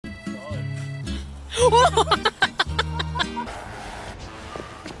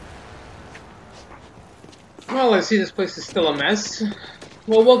Well, I see this place is still a mess.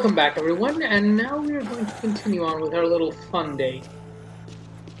 Well, welcome back, everyone, and now we are going to continue on with our little fun day.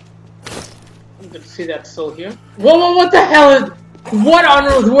 Good to see that still here. Whoa, what the hell is... What on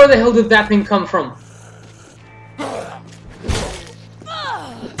earth, where the hell did that thing come from?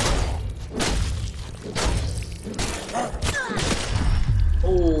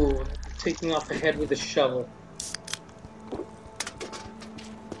 Oh, taking off the head with a shovel.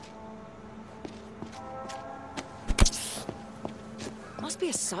 Must be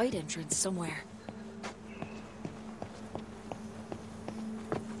a side entrance somewhere.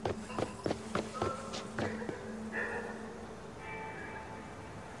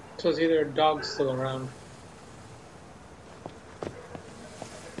 So it's either a dog still around.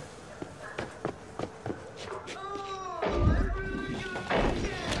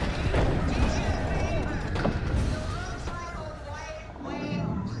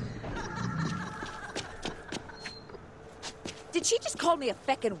 Did she just call me a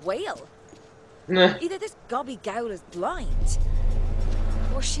feckin' whale? Nah. Either this gobby gowl is blind,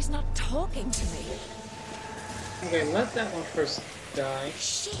 or she's not talking to me. Okay, let that one first die.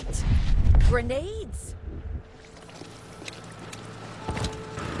 Shit! Grenades!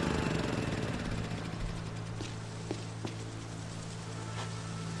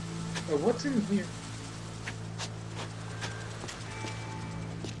 Oh, what's in here?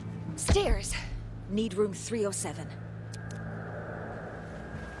 Stairs. Need room 307.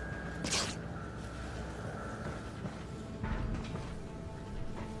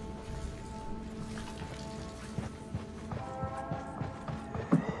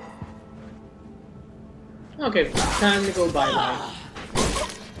 Okay, time to go bye-bye.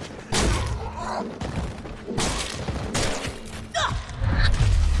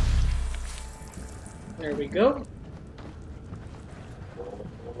 There we go.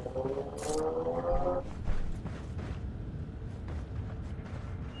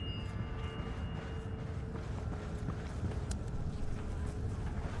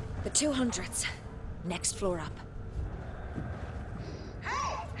 The 200s. Next floor up.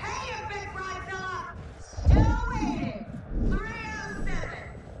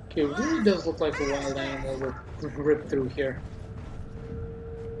 Okay, it really does look like a wild animal would rip through here.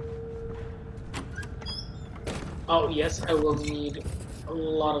 Oh yes, I will need a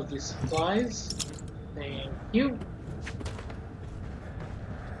lot of these supplies. Thank you.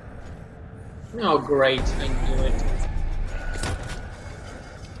 Oh great, I knew it.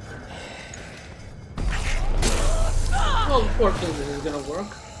 Well, fortunately this is gonna work.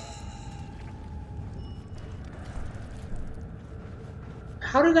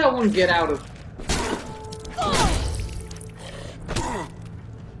 How did that one get out of...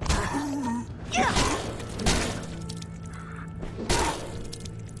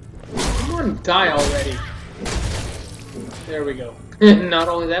 Come on, die already. There we go. Not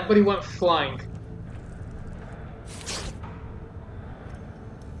only that, but he went flying.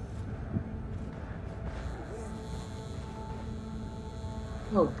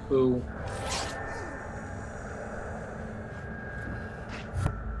 Oh, boo.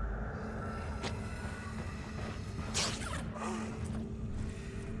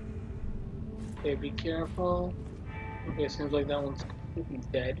 Okay, be careful. Okay, seems like that one's completely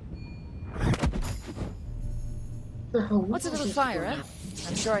dead. What's a little fire, eh?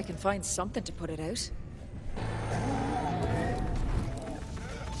 I'm sure I can find something to put it out.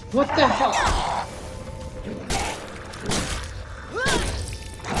 What the hell?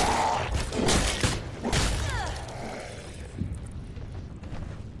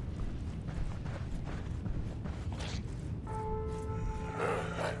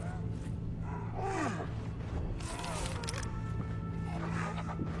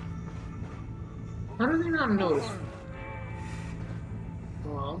 How do they not notice?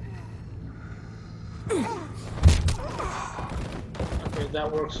 Well. Okay,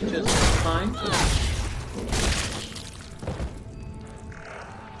 that works just fine.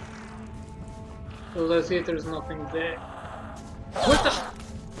 So let's see if there's nothing there. What the?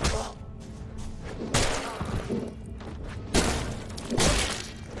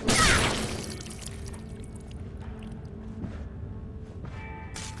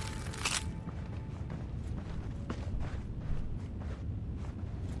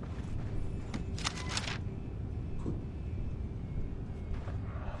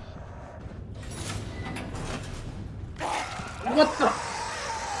 What the?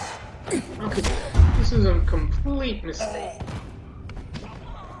 Okay, this is a complete mistake.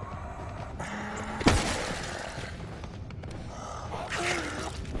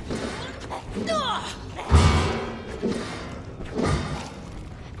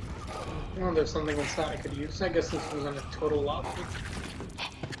 Oh, there's something inside I could use. I guess this was on a total lockpick.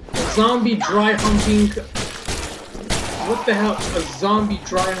 Zombie dry humping. What the hell? A zombie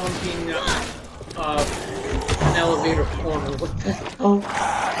dry humping an elevator corner. What the hell?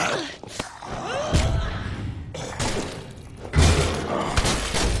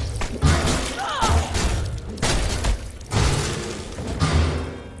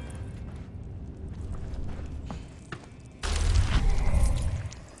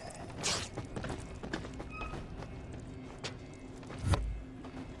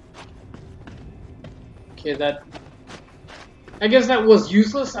 Okay, I guess that was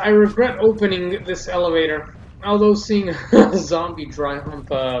useless. I regret opening this elevator. Although seeing a zombie dry hump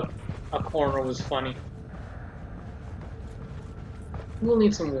a corner was funny. We'll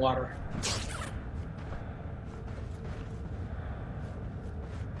need some water.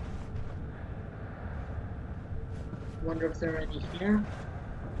 Wonder if there are any here.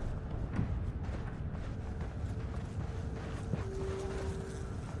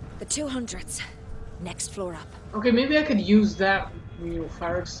 The 200s. Next floor up. Okay, maybe I could use that,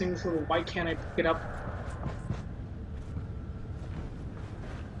 fire extinguisher, but why can't I pick it up?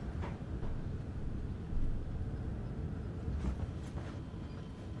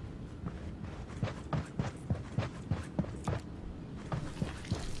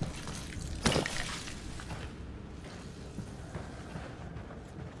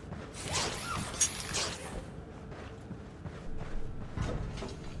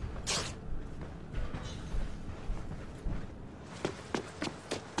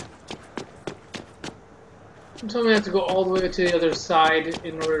 I'm telling me I have to go all the way to the other side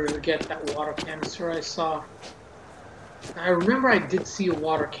in order to get that water canister I saw. I remember I did see a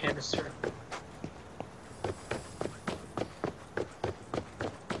water canister.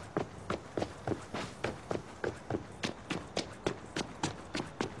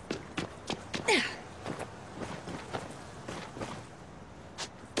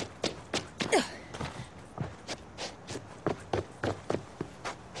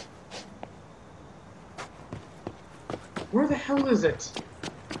 Where the hell is it?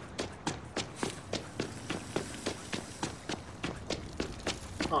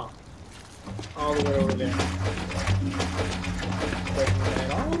 Oh. All the way over there. But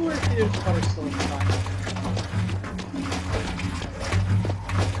all the way to the water still inside.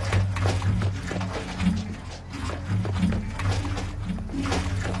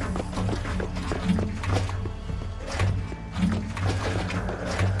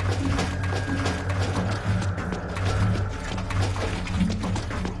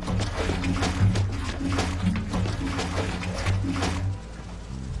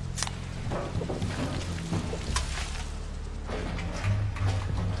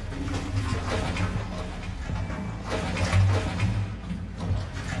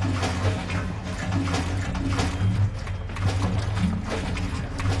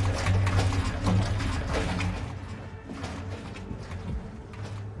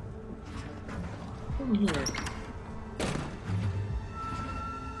 Here.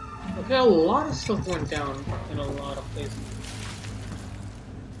 Okay, a lot of stuff went down in a lot of places.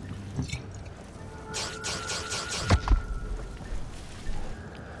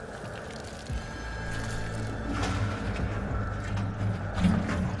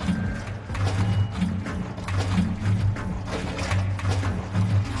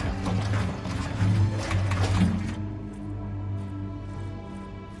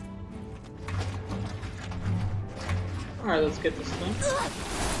 Alright, let's get this thing.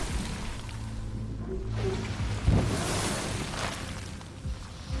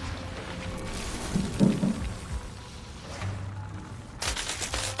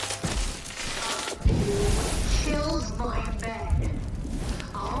 Kills my bed.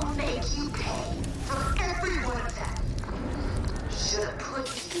 I'll make you pay for every attack. Should have put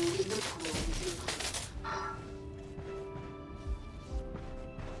you in the pool.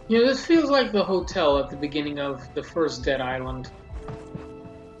 Yeah, this feels like the hotel at the beginning of the first Dead Island.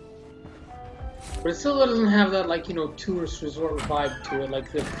 But it still doesn't have that, like, tourist resort vibe to it.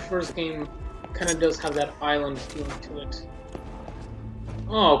 Like, the first game kind of does have that island feeling to it.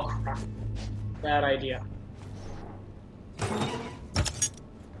 Oh, crap. Bad idea.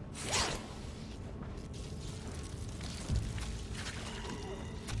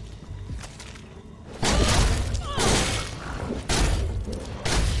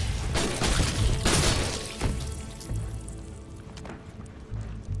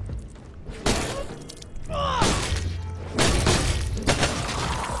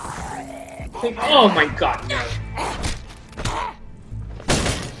 Oh my god, no.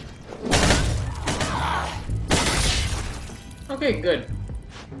 Okay, good.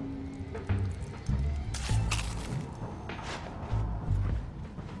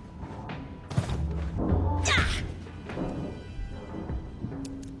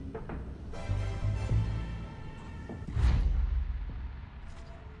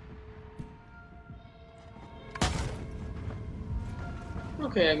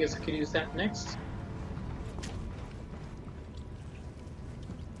 Okay, I guess I could use that next.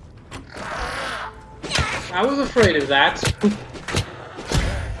 I was afraid of that.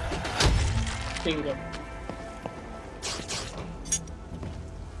 Bingo.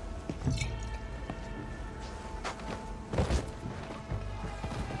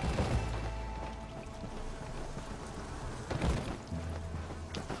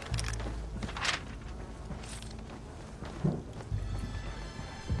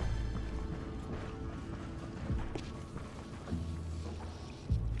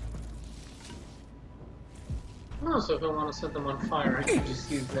 Oh, so if I want to set them on fire, I can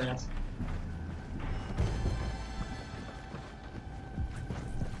just use that.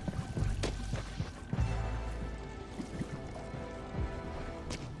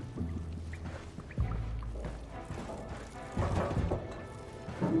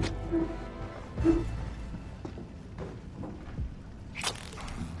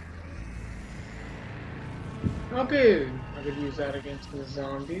 Okay, I could use that against the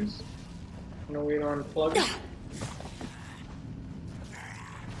zombies. No way to unplug it.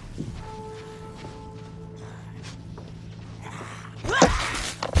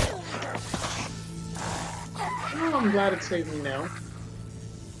 Oh, I'm glad it saved me now.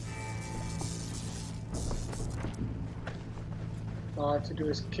 All I have to do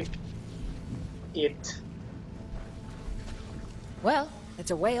is kick it. Well,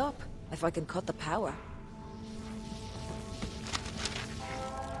 it's a way up, if I can cut the power.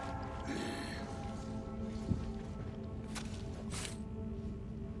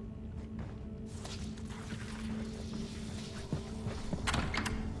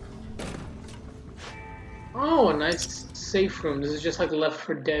 Oh, a nice safe room. This is just like Left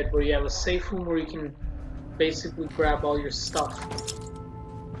 4 Dead, where you have a safe room where you can basically grab all your stuff.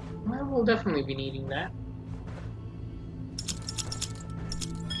 I will definitely be needing that.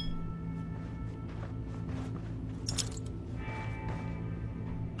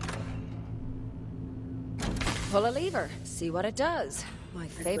 Pull a lever, see what it does. My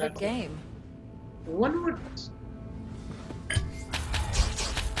favorite Exactly. game. I wonder what...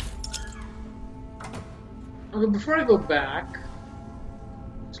 Okay, before I go back,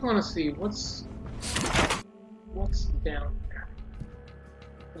 I just want to see what's down there.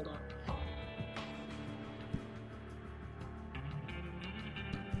 Hold on.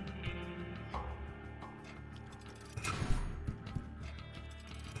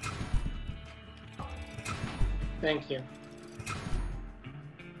 Thank you.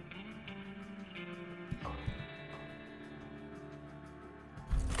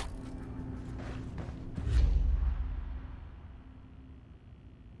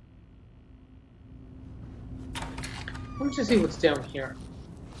 Let me just see what's down here.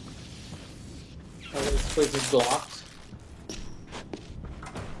 Oh, this place is blocked.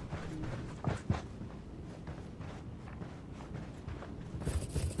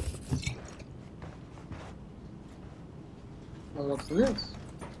 And what's this?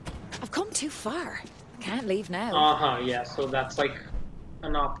 I've come too far. Can't leave now. Yeah, so that's like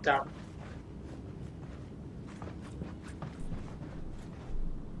an opt-out